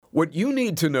What you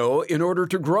need to know in order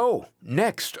to grow.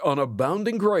 Next on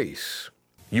Abounding Grace.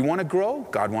 You want to grow?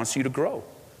 God wants you to grow.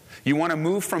 You want to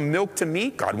move from milk to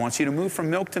meat? God wants you to move from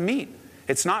milk to meat.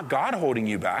 It's not God holding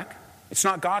you back. It's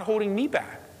not God holding me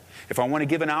back. If I want to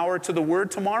give an hour to the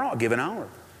Word tomorrow, I'll give an hour.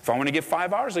 If I want to give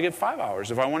 5 hours, I'll give 5 hours.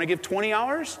 If I want to give 20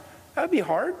 hours, that would be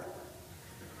hard.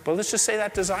 But let's just say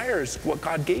that desire is what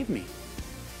God gave me.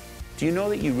 Do you know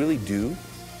that you really do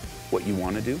what you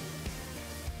want to do?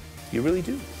 You really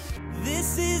do.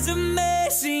 This is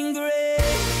amazing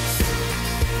grace.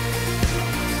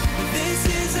 This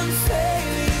is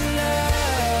unfailing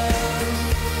love.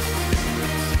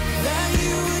 That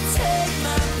you would take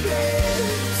my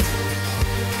place.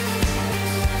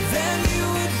 That you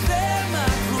would bear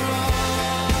my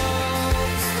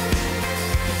cross.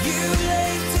 You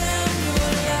laid down your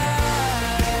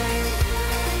life.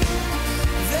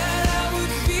 That I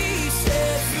would be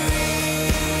set free.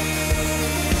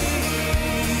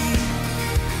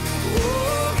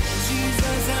 Oh,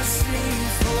 Jesus, I sing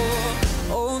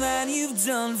for all that you've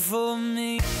done for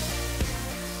me.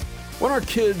 When our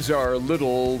kids are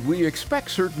little, we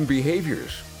expect certain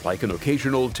behaviors, like an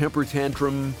occasional temper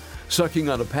tantrum, sucking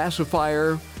on a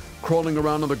pacifier, crawling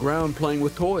around on the ground playing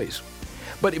with toys.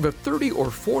 But if a 30 or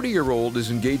 40-year-old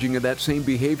is engaging in that same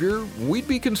behavior, we'd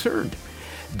be concerned.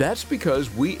 That's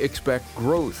because we expect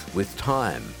growth with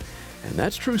time. And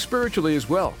that's true spiritually as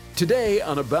well. Today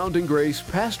on Abounding Grace,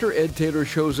 Pastor Ed Taylor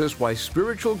shows us why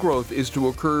spiritual growth is to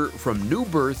occur from new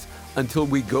birth until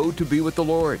we go to be with the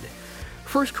Lord.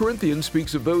 1 Corinthians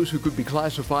speaks of those who could be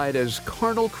classified as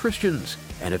carnal Christians.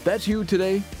 And if that's you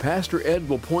today, Pastor Ed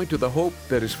will point to the hope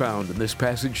that is found in this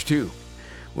passage too.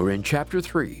 We're in chapter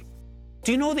 3.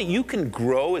 Do you know that you can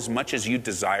grow as much as you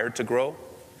desire to grow?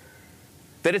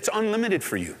 That it's unlimited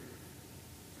for you.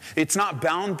 It's not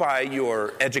bound by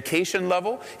your education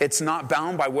level. It's not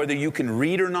bound by whether you can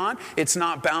read or not. It's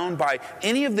not bound by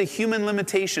any of the human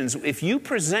limitations. If you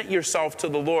present yourself to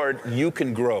the Lord, you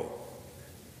can grow.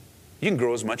 You can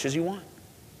grow as much as you want,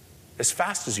 as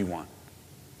fast as you want.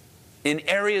 In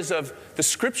areas of the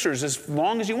Scriptures, as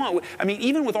long as you want. I mean,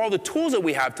 even with all the tools that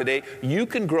we have today, you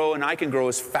can grow and I can grow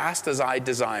as fast as I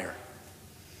desire.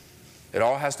 It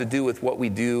all has to do with what we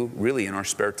do really in our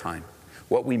spare time,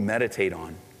 what we meditate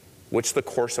on, what's the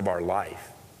course of our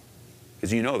life.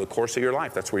 Because you know the course of your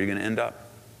life, that's where you're going to end up.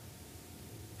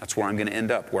 That's where I'm going to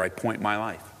end up, where I point my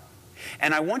life.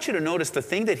 And I want you to notice the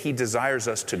thing that he desires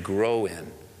us to grow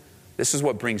in. This is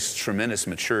what brings tremendous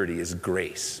maturity, is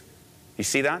grace. You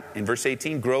see that? In verse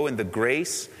 18, grow in the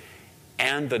grace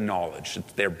and the knowledge.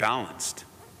 They're balanced.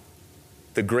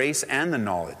 The grace and the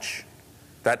knowledge.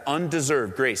 That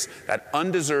undeserved grace, that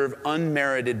undeserved,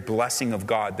 unmerited blessing of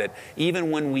God, that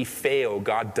even when we fail,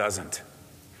 God doesn't.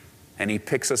 And he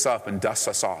picks us up and dusts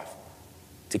us off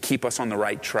to keep us on the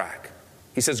right track.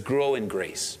 He says, grow in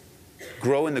grace.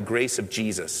 Grow in the grace of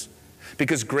Jesus.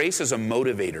 Because grace is a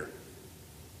motivator.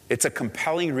 It's a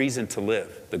compelling reason to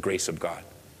live, the grace of God.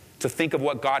 To think of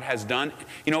what God has done.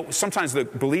 You know, sometimes the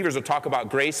believers will talk about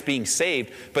grace being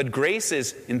saved, but grace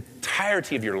is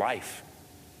entirety of your life.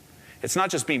 It's not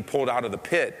just being pulled out of the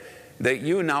pit, that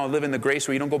you now live in the grace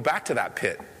where you don't go back to that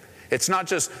pit. It's not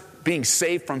just being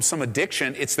saved from some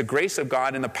addiction, it's the grace of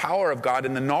God and the power of God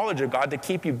and the knowledge of God to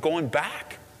keep you going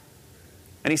back.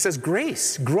 And he says,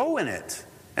 grace, grow in it.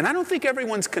 And I don't think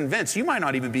everyone's convinced, you might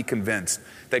not even be convinced,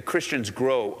 that Christians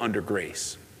grow under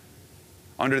grace,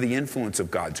 under the influence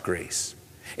of God's grace.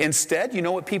 Instead, you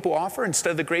know what people offer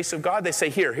instead of the grace of God? They say,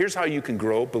 here's how you can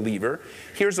grow, believer.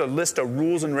 Here's a list of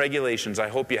rules and regulations. I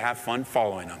hope you have fun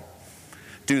following them.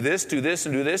 Do this, and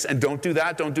do this, and don't do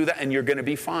that, and you're going to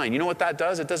be fine. You know what that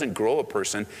does? It doesn't grow a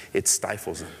person, it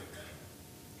stifles them.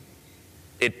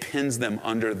 It pins them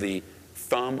under the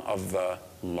thumb of the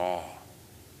law.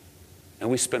 And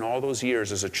we spent all those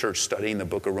years as a church studying the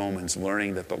book of Romans,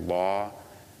 learning that the law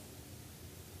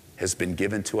has been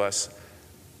given to us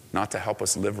not to help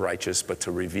us live righteous, but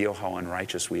to reveal how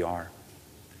unrighteous we are,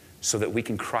 so that we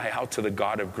can cry out to the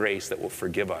God of grace that will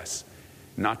forgive us,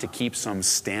 not to keep some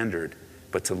standard,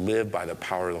 but to live by the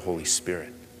power of the Holy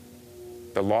Spirit.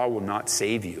 The law will not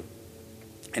save you.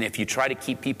 And if you try to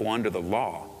keep people under the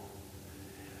law,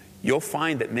 you'll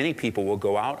find that many people will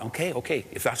go out, okay,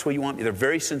 if that's what you want, they're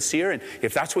very sincere, and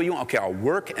if that's what you want, okay, I'll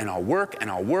work, and I'll work, and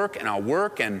I'll work, and I'll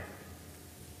work, and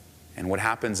what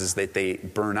happens is that they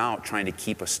burn out trying to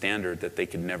keep a standard that they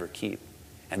could never keep.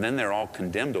 And then they're all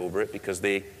condemned over it because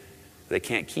they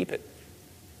can't keep it,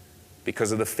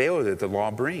 because of the failure that the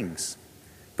law brings.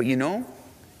 But you know,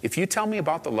 if you tell me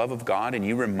about the love of God and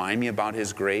you remind me about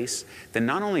His grace, then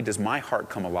not only does my heart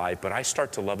come alive, but I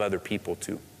start to love other people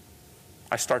too.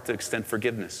 I start to extend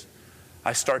forgiveness.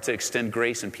 I start to extend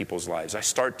grace in people's lives. I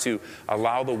start to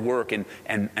allow the work,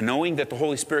 and knowing that the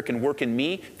Holy Spirit can work in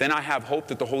me, then I have hope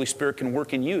that the Holy Spirit can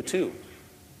work in you too.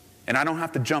 And I don't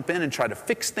have to jump in and try to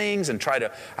fix things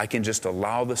I can just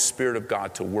allow the Spirit of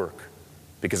God to work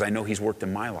because I know He's worked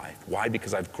in my life. Why?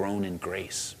 Because I've grown in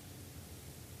grace.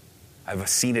 I've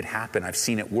seen it happen. I've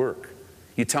seen it work.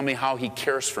 You tell me how He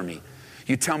cares for me.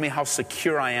 You tell me how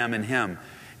secure I am in Him,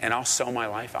 and I'll sell my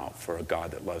life out for a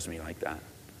God that loves me like that.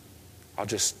 I'll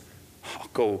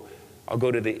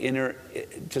go to the inner,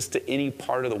 just to any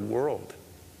part of the world.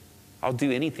 I'll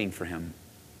do anything for Him.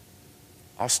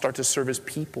 I'll start to serve His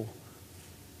people.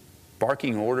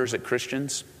 Barking orders at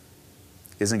Christians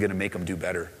isn't going to make them do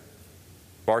better.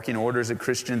 Barking orders at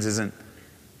Christians isn't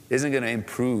going to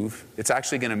improve. It's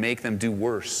actually going to make them do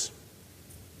worse.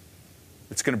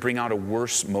 It's going to bring out a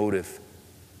worse motive.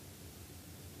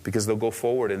 Because they'll go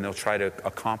forward and they'll try to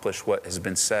accomplish what has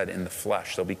been said in the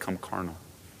flesh. They'll become carnal.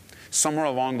 Somewhere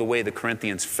along the way, the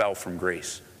Corinthians fell from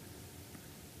grace.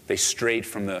 They strayed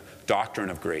from the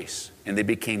doctrine of grace, and they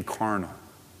became carnal.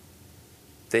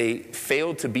 They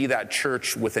failed to be that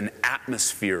church with an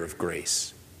atmosphere of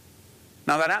grace.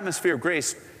 Now, that atmosphere of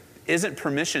grace isn't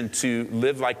permission to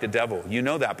live like the devil. You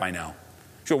know that by now.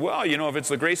 So, well, if it's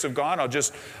the grace of God, I'll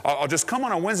just come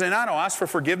on a Wednesday night, I'll ask for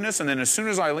forgiveness, and then as soon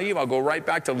as I leave, I'll go right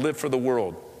back to live for the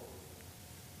world.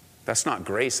 That's not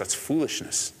grace, that's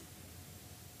foolishness.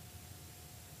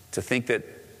 To think that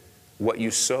what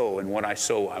you sow and what I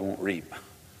sow, I won't reap.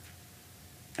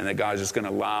 And that God's just going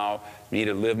to allow me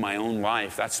to live my own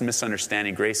life. That's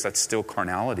misunderstanding grace, that's still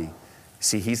carnality.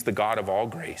 See, He's the God of all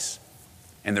grace.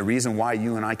 And the reason why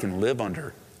you and I can live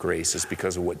under grace is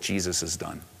because of what Jesus has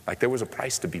done. Like there was a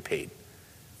price to be paid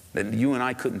that you and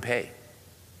I couldn't pay.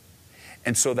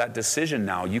 And so that decision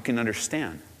now, you can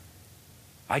understand.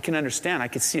 I can understand. I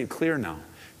can see it clear now.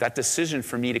 That decision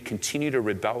for me to continue to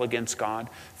rebel against God,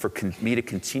 for me to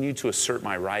continue to assert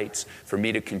my rights, for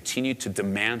me to continue to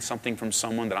demand something from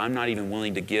someone that I'm not even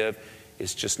willing to give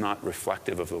is just not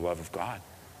reflective of the love of God.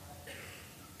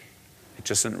 It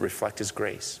just doesn't reflect His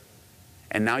grace.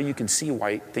 And now you can see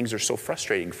why things are so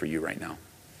frustrating for you right now.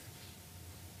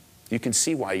 You can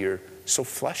see why you're so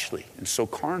fleshly and so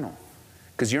carnal.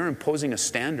 Because you're imposing a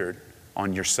standard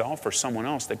on yourself or someone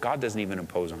else that God doesn't even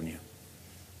impose on you.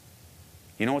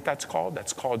 You know what that's called?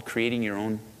 That's called creating your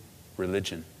own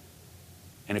religion.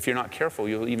 And if you're not careful,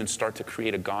 you'll even start to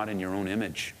create a God in your own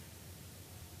image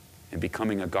and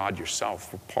becoming a God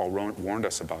yourself. Paul warned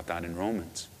us about that in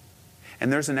Romans.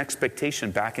 And there's an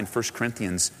expectation back in 1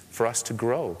 Corinthians for us to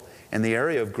grow. And the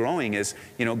area of growing is,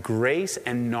 grace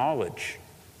and knowledge.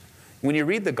 When you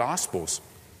read the Gospels,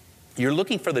 you're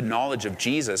looking for the knowledge of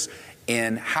Jesus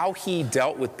in how He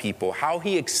dealt with people, how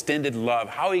He extended love,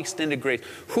 how He extended grace.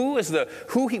 Was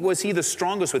He the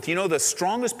strongest with? The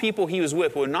strongest people He was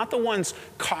with were not the ones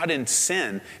caught in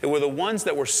sin. It were the ones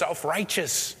that were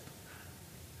self-righteous.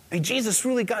 Jesus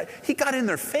really got in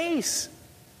their face.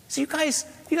 So you guys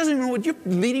don't even know what you're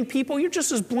leading people. You're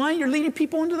just as blind. You're leading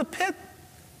people into the pit.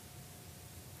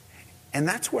 And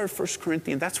that's where 1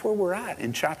 Corinthians, that's where we're at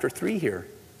in chapter 3 here.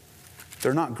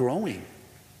 They're not growing.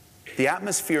 The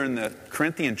atmosphere in the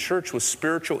Corinthian church was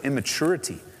spiritual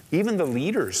immaturity. Even the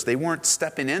leaders, they weren't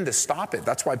stepping in to stop it.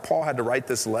 That's why Paul had to write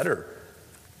this letter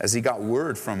as he got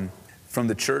word from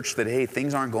the church that, hey,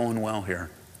 things aren't going well here.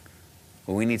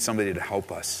 Well, we need somebody to help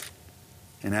us.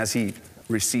 And as he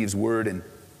receives word and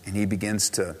he begins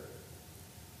to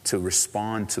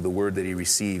respond to the word that he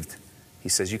received, he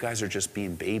says, you guys are just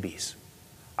being babies.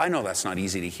 I know that's not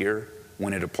easy to hear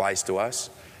when it applies to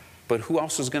us, but who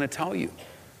else is going to tell you?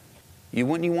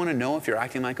 Wouldn't you want to know if you're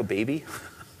acting like a baby?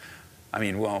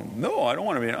 No, I don't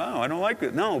want to be, I don't like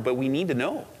it. No, but we need to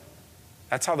know.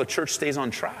 That's how the church stays on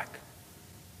track.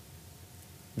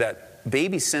 That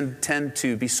babies tend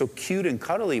to be so cute and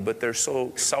cuddly, but they're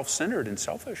so self-centered and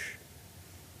selfish.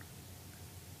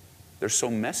 They're so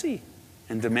messy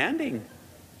and demanding.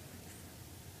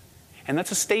 And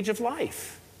that's a stage of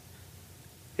life.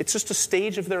 It's just a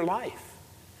stage of their life.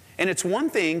 And it's one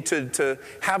thing to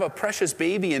have a precious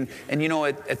baby and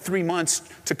at 3 months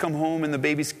to come home and the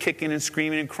baby's kicking and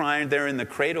screaming and crying there in the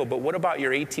cradle. But what about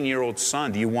your 18-year-old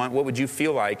son? What would you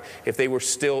feel like if they were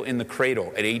still in the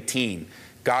cradle at 18?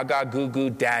 Gaga, goo goo,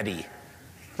 daddy.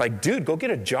 Like, dude, go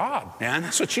get a job, man.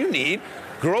 That's what you need.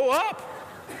 Grow up.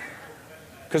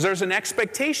 Because there's an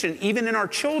expectation, even in our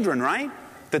children, right?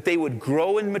 That they would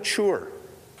grow and mature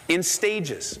in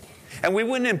stages. And we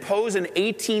wouldn't impose an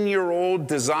 18-year-old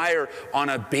desire on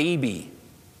a baby.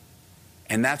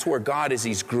 And that's where God is.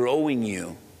 He's growing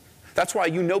you. That's why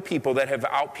you know people that have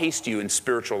outpaced you in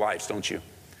spiritual lives, don't you?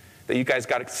 that you guys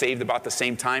got saved about the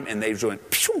same time and they just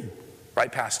went phew,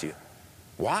 right past you.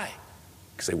 Why?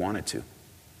 Because they wanted to.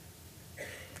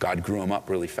 God grew them up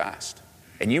really fast.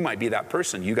 And you might be that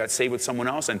person. You got saved with someone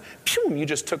else and phew, you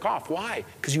just took off. Why?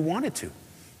 Because you wanted to.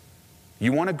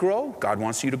 You want to grow? God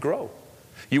wants you to grow.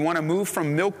 You want to move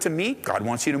from milk to meat? God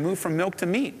wants you to move from milk to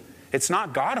meat. It's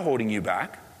not God holding you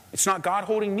back. It's not God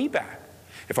holding me back.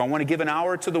 If I want to give an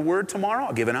hour to the Word tomorrow,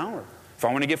 I'll give an hour. If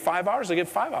I want to give 5 hours, I'll give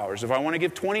 5 hours. If I want to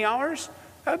give 20 hours,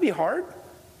 that would be hard.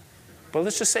 But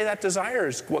let's just say that desire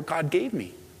is what God gave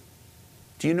me.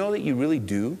 Do you know that you really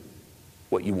do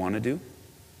what you want to do?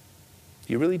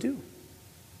 You really do.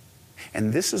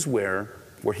 And this is where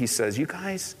he says, you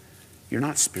guys, you're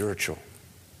not spiritual.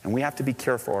 And we have to be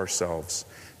careful ourselves.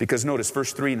 Because notice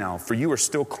verse 3 now, for you are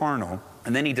still carnal.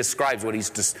 And then he describes what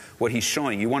he's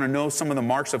showing. You want to know some of the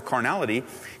marks of carnality?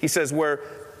 He says, where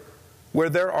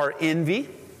there are envy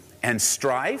and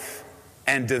strife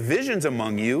and divisions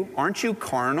among you, aren't you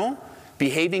carnal?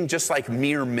 Behaving just like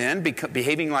mere men,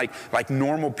 behaving like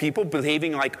normal people,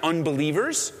 behaving like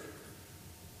unbelievers?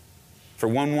 For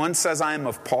when one says, I am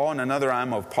of Paul, and another, I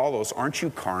am of Apollos, aren't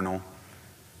you carnal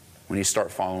when you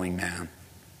start following man?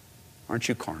 Aren't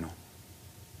you carnal?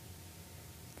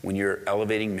 When you're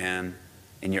elevating man,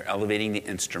 and you're elevating the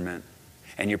instrument,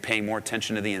 and you're paying more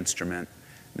attention to the instrument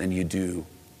than you do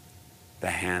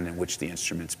the hand in which the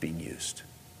instrument's being used.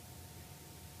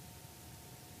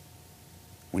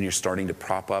 When you're starting to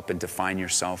prop up and define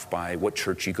yourself by what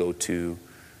church you go to,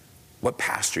 what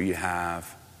pastor you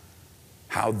have,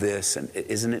 how this, and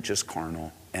isn't it just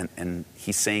carnal? And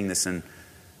he's saying this in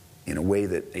a way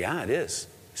that, yeah, it is.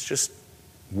 It's just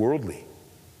worldly.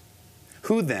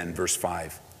 Who then, verse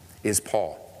 5, is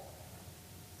Paul?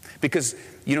 Because,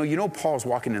 you know Paul's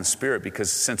walking in the Spirit, because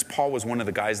since Paul was one of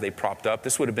the guys they propped up,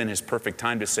 this would have been his perfect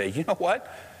time to say, you know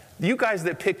what? You guys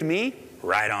that picked me,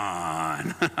 right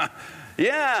on.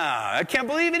 Yeah, I can't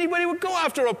believe anybody would go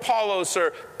after Apollos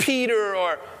or Peter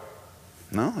or...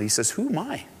 No, he says, who am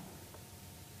I?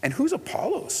 And who's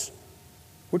Apollos?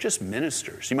 We're just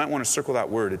ministers. You might want to circle that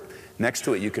word. Next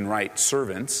to it, you can write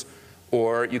servants,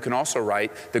 or you can also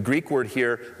write, the Greek word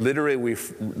here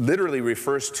literally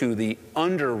refers to the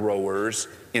under rowers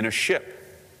in a ship.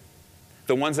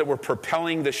 The ones that were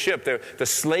propelling the ship, the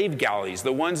slave galleys,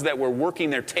 the ones that were working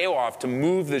their tail off to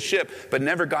move the ship, but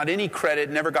never got any credit,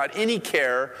 never got any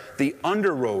care, the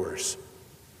under rowers.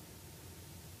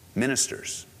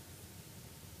 Ministers.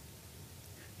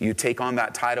 You take on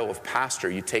that title of pastor,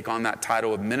 you take on that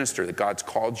title of minister that God's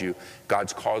called you.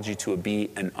 God's called you to be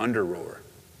an under rower.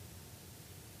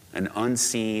 An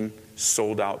unseen,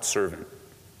 sold out servant.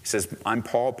 He says, I'm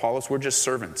Paul, Apollos, we're just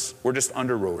servants. We're just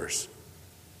under rowers.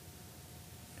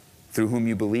 Through whom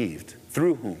you believed.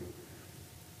 Through whom?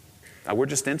 We're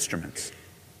just instruments.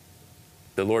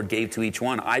 The Lord gave to each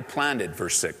one. I planted,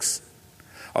 verse 6.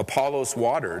 Apollos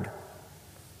watered,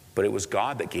 but it was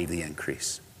God that gave the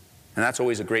increase. And that's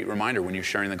always a great reminder when you're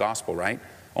sharing the gospel, right?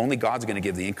 Only God's going to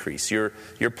give the increase. You're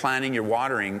planting, you're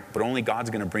watering, but only God's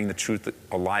going to bring the truth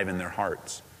alive in their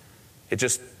hearts.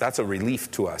 That's a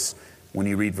relief to us when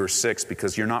you read verse 6,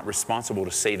 because you're not responsible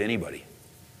to save anybody.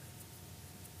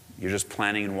 You're just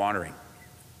planting and watering.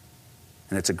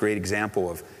 And it's a great example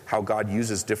of how God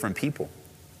uses different people.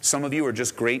 Some of you are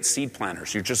just great seed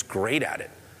planters. You're just great at it.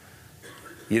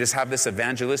 You just have this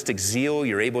evangelistic zeal.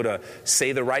 You're able to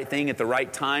say the right thing at the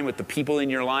right time with the people in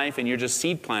your life, and you're just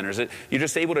seed planters. You're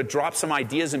just able to drop some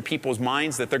ideas in people's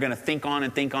minds that they're going to think on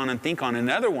and think on and think on. And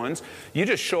other ones, you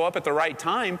just show up at the right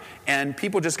time, and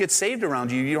people just get saved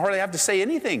around you. You hardly have to say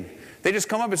anything. They just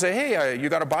come up and say, hey, you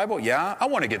got a Bible? Yeah, I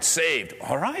want to get saved.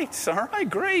 All right,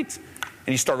 great.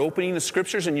 And you start opening the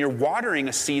scriptures, and you're watering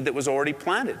a seed that was already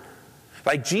planted.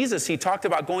 Like Jesus, he talked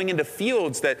about going into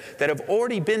fields that have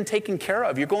already been taken care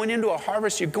of. You're going into a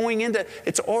harvest,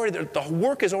 the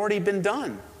work has already been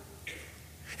done.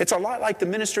 It's a lot like the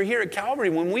ministry here at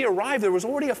Calvary. When we arrived, there was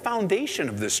already a foundation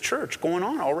of this church going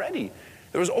on already.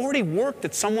 There was already work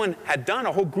that someone had done,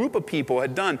 a whole group of people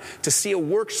had done to see a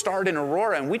work start in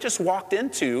Aurora. And we just walked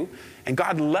into, and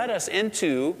God led us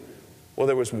into, well,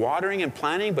 there was watering and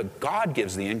planting, but God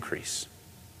gives the increase.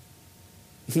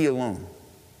 He alone.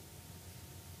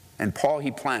 And Paul, he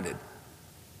planted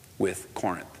with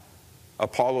Corinth.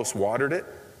 Apollos watered it,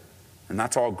 and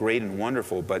that's all great and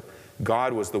wonderful, but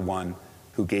God was the one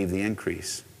who gave the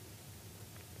increase.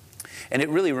 And it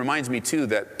really reminds me, too,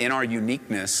 that in our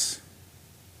uniqueness,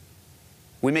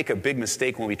 we make a big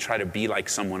mistake when we try to be like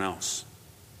someone else.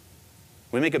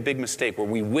 We make a big mistake where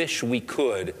we wish we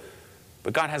could,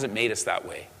 but God hasn't made us that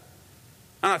way.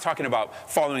 I'm not talking about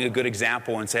following a good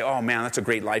example and say, oh man, that's a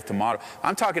great life to model.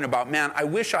 I'm talking about, man, I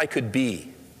wish I could be.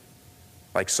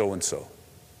 like so-and-so.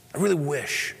 I really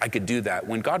wish I could do that,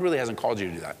 when God really hasn't called you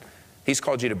to do that. He's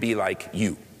called you to be like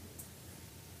you.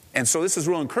 And so this is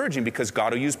real encouraging, because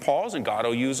God will use Paul's and God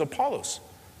will use Apollos.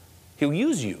 He'll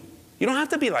use you. You don't have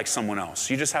to be like someone else.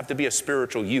 You just have to be a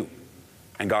spiritual you.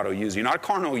 And God will use you. Not a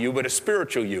carnal you, but a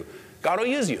spiritual you. God will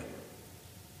use you.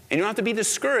 And you don't have to be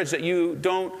discouraged that you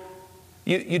don't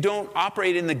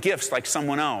operate in the gifts like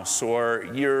someone else, or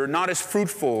you're not as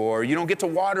fruitful, or you don't get to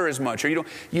water as much, or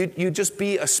you just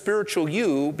be a spiritual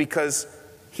you, because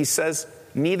he says,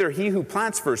 neither he who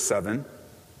plants, verse 7,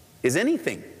 is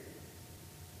anything.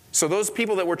 So those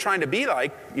people that we're trying to be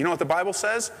like, you know what the Bible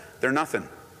says? They're nothing.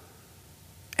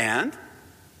 And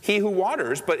he who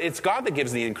waters, but it's God that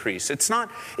gives the increase. It's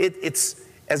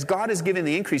as God is giving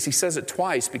the increase, he says it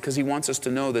twice, because he wants us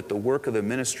to know that the work of the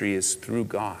ministry is through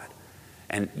God.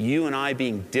 And you and I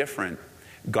being different,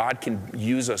 God can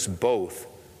use us both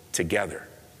together.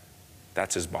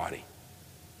 That's his body.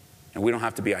 And we don't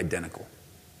have to be identical.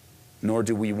 Nor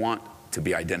do we want to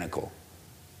be identical.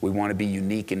 We want to be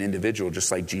unique and individual,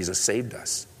 just like Jesus saved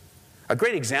us. A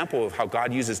great example of how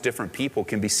God uses different people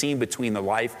can be seen between the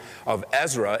life of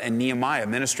Ezra and Nehemiah,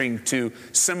 ministering to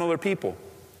similar people.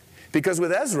 Because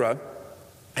with Ezra,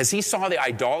 as he saw the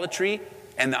idolatry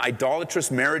and the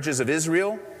idolatrous marriages of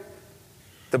Israel,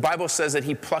 the Bible says that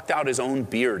he plucked out his own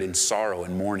beard in sorrow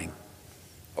and mourning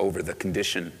over the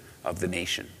condition of the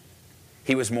nation.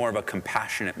 He was more of a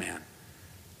compassionate man,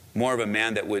 more of a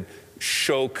man that would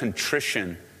show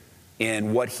contrition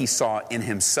in what he saw in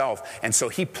himself. And so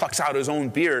he plucks out his own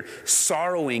beard,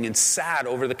 sorrowing and sad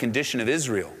over the condition of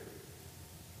Israel.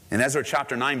 In Ezra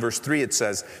chapter 9, verse 3, it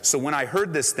says, "So when I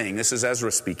heard this thing," this is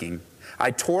Ezra speaking,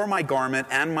 "I tore my garment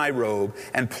and my robe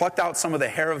and plucked out some of the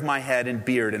hair of my head and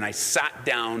beard, and I sat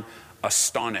down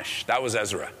astonished." That was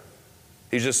Ezra.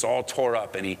 He's just all tore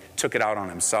up, and he took it out on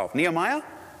himself. Nehemiah,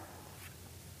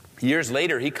 years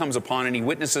later, he comes upon and he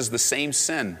witnesses the same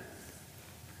sin.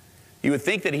 You would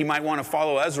think that he might want to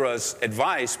follow Ezra's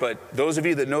advice, but those of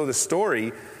you that know the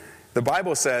story, the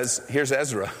Bible says, here's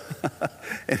Ezra.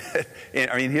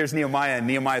 Here's Nehemiah. In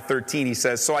Nehemiah 13, he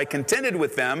says, "So I contended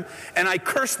with them, and I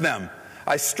cursed them.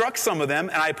 I struck some of them,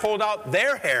 and I pulled out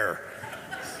their hair.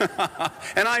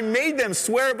 And I made them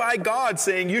swear by God,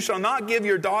 saying, 'You shall not give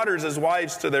your daughters as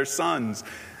wives to their sons,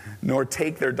 nor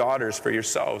take their daughters for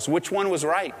yourselves.'" Which one was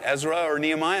right, Ezra or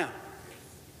Nehemiah?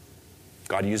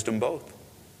 God used them both.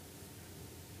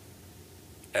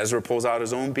 Ezra pulls out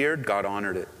his own beard, God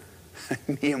honored it.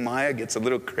 Nehemiah gets a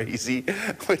little crazy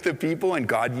with the people, and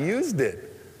God used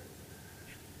it.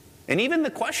 And even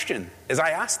the question, as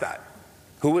I asked that,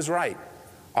 who was right,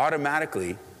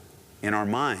 automatically in our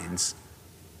minds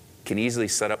can easily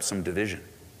set up some division.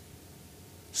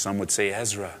 Some would say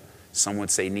Ezra, some would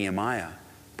say Nehemiah,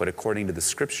 but according to the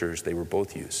scriptures, they were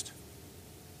both used.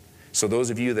 So those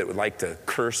of you that would like to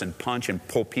curse and punch and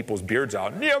pull people's beards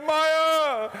out,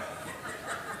 Nehemiah!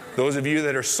 Those of you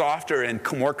that are softer and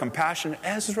more compassionate,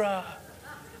 Ezra.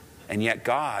 And yet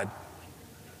God,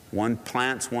 one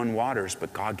plants, one waters,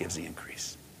 but God gives the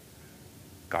increase.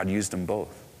 God used them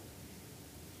both.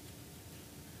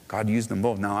 God used them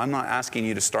both. Now, I'm not asking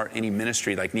you to start any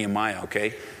ministry like Nehemiah,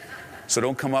 okay? So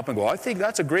don't come up and go, "I think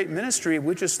that's a great ministry.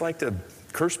 We just like to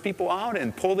curse people out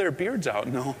and pull their beards out."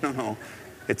 No.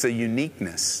 It's a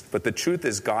uniqueness. But the truth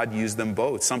is God used them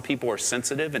both. Some people are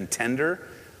sensitive and tender,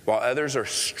 while others are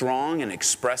strong and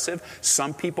expressive.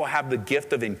 Some people have the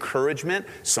gift of encouragement.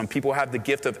 Some people have the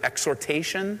gift of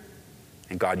exhortation.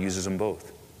 And God uses them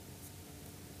both.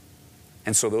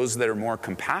 And so those that are more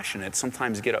compassionate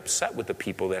sometimes get upset with the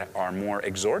people that are more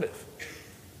exhortive.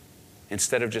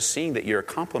 Instead of just seeing that you're a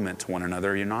complement to one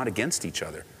another, you're not against each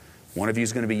other. One of you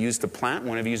is going to be used to plant.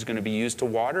 One of you is going to be used to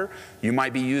water. You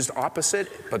might be used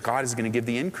opposite, but God is going to give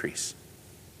the increase.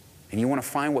 And you want to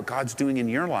find what God's doing in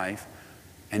your life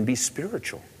and be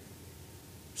spiritual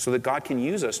so that God can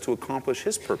use us to accomplish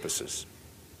his purposes.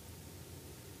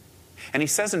 And he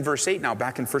says in verse 8 now,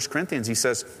 back in 1 Corinthians, he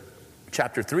says,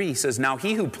 chapter 3, he says, "Now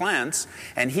he who plants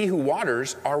and he who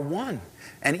waters are one,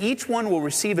 and each one will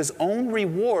receive his own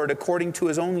reward according to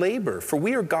his own labor, for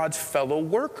we are God's fellow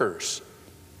workers."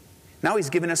 Now he's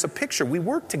giving us a picture. We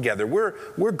work together.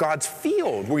 We're God's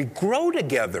field. We grow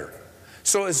together.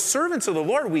 So as servants of the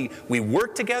Lord, we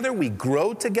work together, we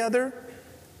grow together,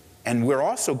 and we're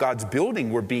also God's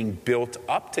building. We're being built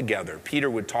up together. Peter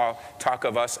would talk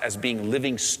of us as being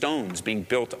living stones, being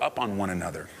built up on one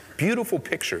another. Beautiful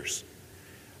pictures.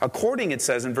 According, it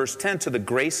says in verse 10, "To the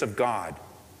grace of God,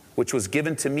 which was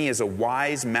given to me as a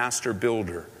wise master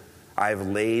builder, I have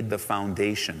laid the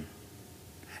foundation,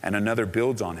 and another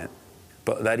builds on it.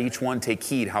 But let each one take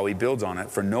heed how he builds on it,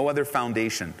 for no other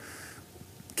foundation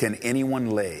can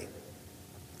anyone lay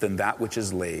than that which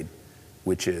is laid,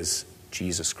 which is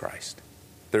Jesus Christ.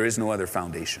 There is no other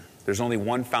foundation. There's only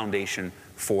one foundation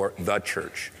for the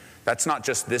church. That's not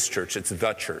just this church, it's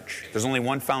the church. There's only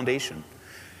one foundation.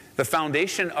 The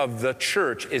foundation of the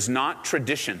church is not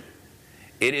tradition.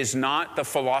 It is not the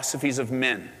philosophies of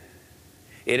men.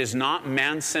 It is not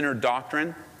man-centered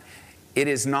doctrine. It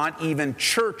is not even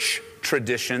church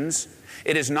traditions.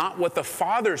 It is not what the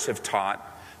fathers have taught.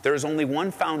 There is only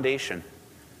one foundation.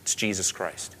 It's Jesus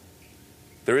Christ.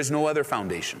 There is no other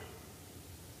foundation.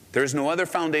 There is no other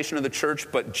foundation of the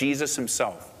church but Jesus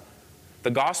himself. The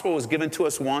gospel was given to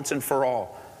us once and for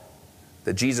all,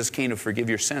 that Jesus came to forgive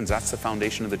your sins. That's the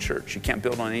foundation of the church. You can't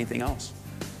build on anything else.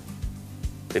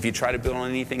 If you try to build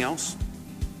on anything else,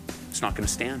 it's not going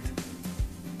to stand.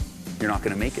 You're not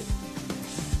going to make it.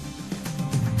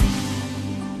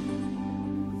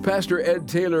 Pastor Ed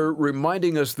Taylor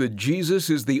reminding us that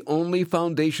Jesus is the only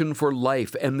foundation for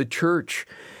life and the church.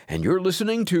 And you're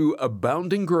listening to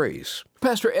Abounding Grace.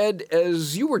 Pastor Ed,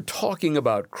 as you were talking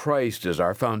about Christ as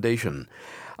our foundation,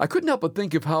 I couldn't help but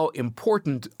think of how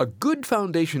important a good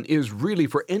foundation is really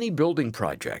for any building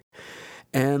project.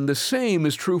 And the same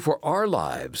is true for our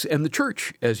lives and the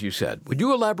church, as you said. Would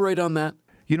you elaborate on that?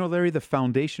 You know, Larry, the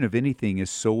foundation of anything is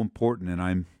so important, and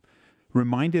I'm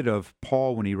reminded of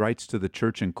Paul when he writes to the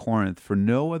church in Corinth, "For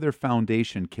no other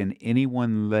foundation can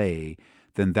anyone lay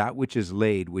than that which is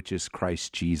laid, which is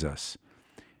Christ Jesus."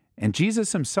 And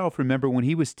Jesus himself, remember, when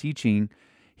he was teaching,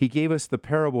 he gave us the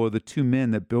parable of the two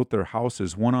men that built their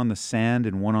houses, one on the sand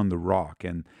and one on the rock.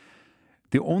 And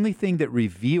the only thing that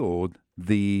revealed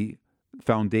the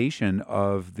foundation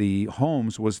of the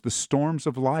homes was the storms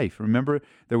of life. Remember,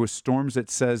 there were storms, that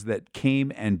says, that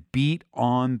came and beat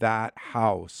on that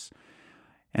house.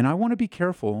 And I want to be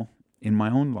careful in my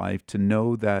own life to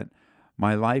know that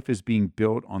my life is being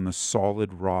built on the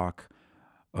solid rock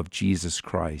of Jesus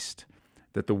Christ,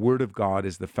 that the Word of God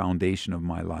is the foundation of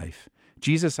my life.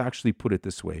 Jesus actually put it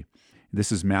this way. This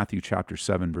is Matthew chapter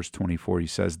 7, verse 24. He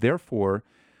says, "Therefore,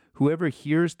 whoever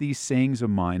hears these sayings of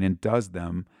mine and does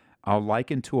them, I'll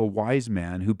liken to a wise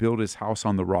man who built his house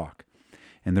on the rock.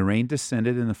 And the rain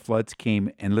descended and the floods came,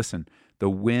 and listen, the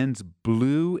winds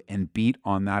blew and beat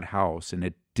on that house, and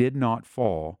it did not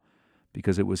fall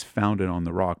because it was founded on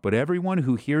the rock. But everyone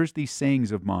who hears these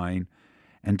sayings of mine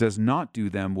and does not do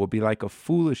them will be like a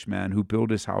foolish man who built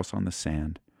his house on the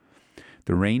sand.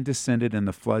 The rain descended and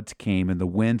the floods came, and the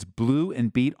winds blew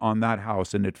and beat on that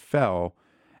house, and it fell,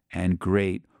 and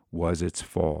great was its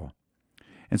fall."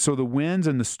 And so the winds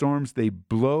and the storms, they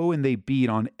blow and they beat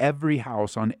on every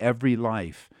house, on every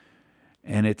life.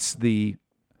 And it's the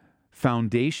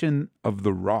foundation of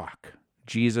the rock,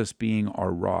 Jesus being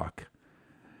our rock,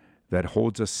 that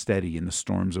holds us steady in the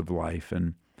storms of life.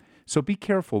 And so be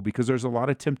careful, because there's a lot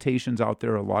of temptations out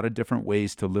there, a lot of different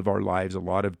ways to live our lives, a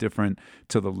lot of different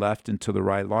to the left and to the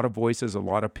right, a lot of voices, a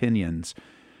lot of opinions.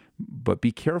 But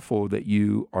be careful that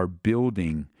you are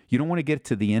building. You don't want to get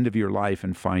to the end of your life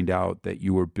and find out that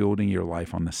you were building your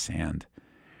life on the sand,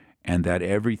 and that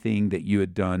everything that you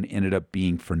had done ended up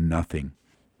being for nothing.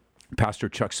 Pastor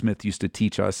Chuck Smith used to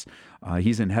teach us,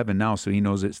 he's in heaven now, so he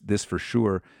knows this for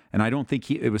sure. And I don't think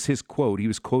it was his quote, he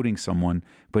was quoting someone,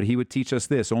 but he would teach us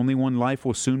this: only one life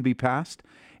will soon be passed,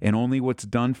 and only what's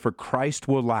done for Christ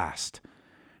will last.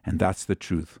 And that's the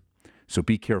truth. So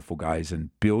be careful, guys, and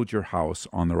build your house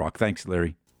on the rock. Thanks,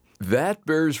 Larry. That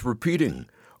bears repeating.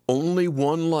 Only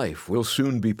one life will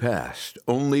soon be passed.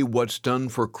 Only what's done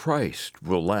for Christ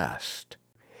will last.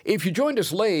 If you joined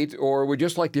us late or would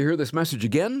just like to hear this message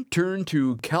again, turn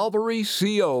to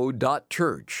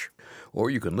calvaryco.church.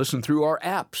 Or you can listen through our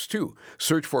apps, too.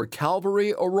 Search for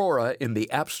Calvary Aurora in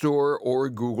the App Store or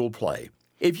Google Play.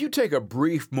 If you take a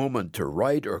brief moment to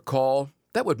write or call,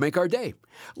 that would make our day.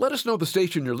 Let us know the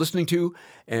station you're listening to,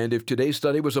 and if today's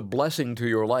study was a blessing to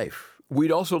your life.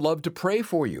 We'd also love to pray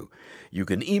for you. You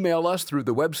can email us through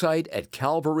the website at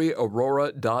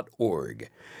calvaryaurora.org.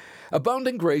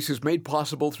 Abounding Grace is made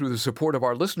possible through the support of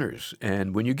our listeners,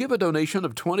 and when you give a donation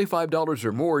of $25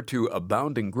 or more to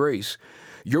Abounding Grace,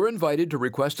 you're invited to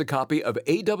request a copy of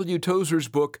A.W. Tozer's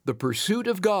book, The Pursuit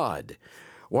of God.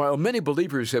 While many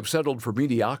believers have settled for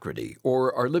mediocrity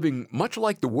or are living much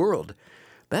like the world,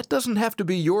 that doesn't have to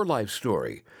be your life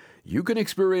story. You can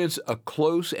experience a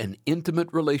close and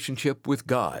intimate relationship with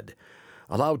God.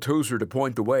 Allow Tozer to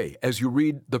point the way as you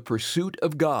read The Pursuit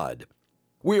of God.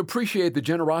 We appreciate the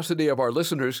generosity of our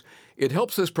listeners. It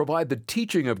helps us provide the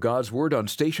teaching of God's Word on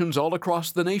stations all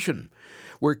across the nation.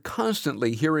 We're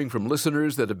constantly hearing from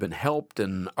listeners that have been helped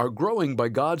and are growing by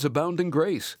God's abounding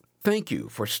grace. Thank you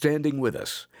for standing with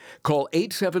us. Call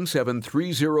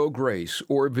 877-30-GRACE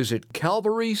or visit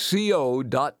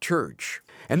calvaryco.church.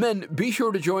 And then be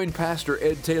sure to join Pastor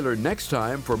Ed Taylor next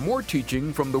time for more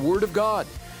teaching from the Word of God.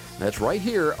 That's right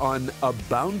here on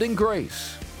Abounding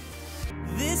Grace.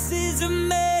 This is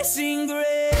amazing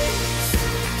grace.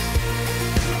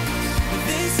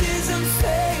 This is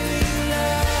unfailing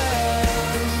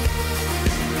love.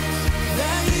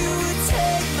 That you would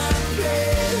take my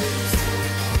place.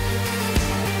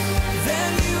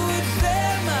 Then you would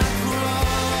bear my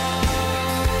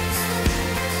cross.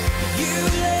 You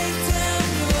laid down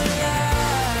your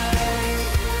life.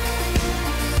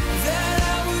 That I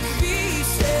would be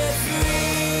set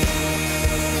free.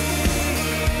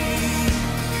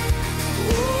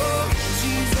 Oh,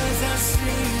 Jesus, I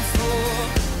sing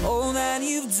for all that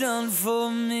you've done for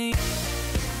me.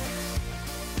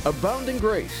 Abounding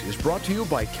Grace is brought to you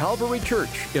by Calvary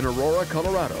Church in Aurora,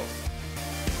 Colorado.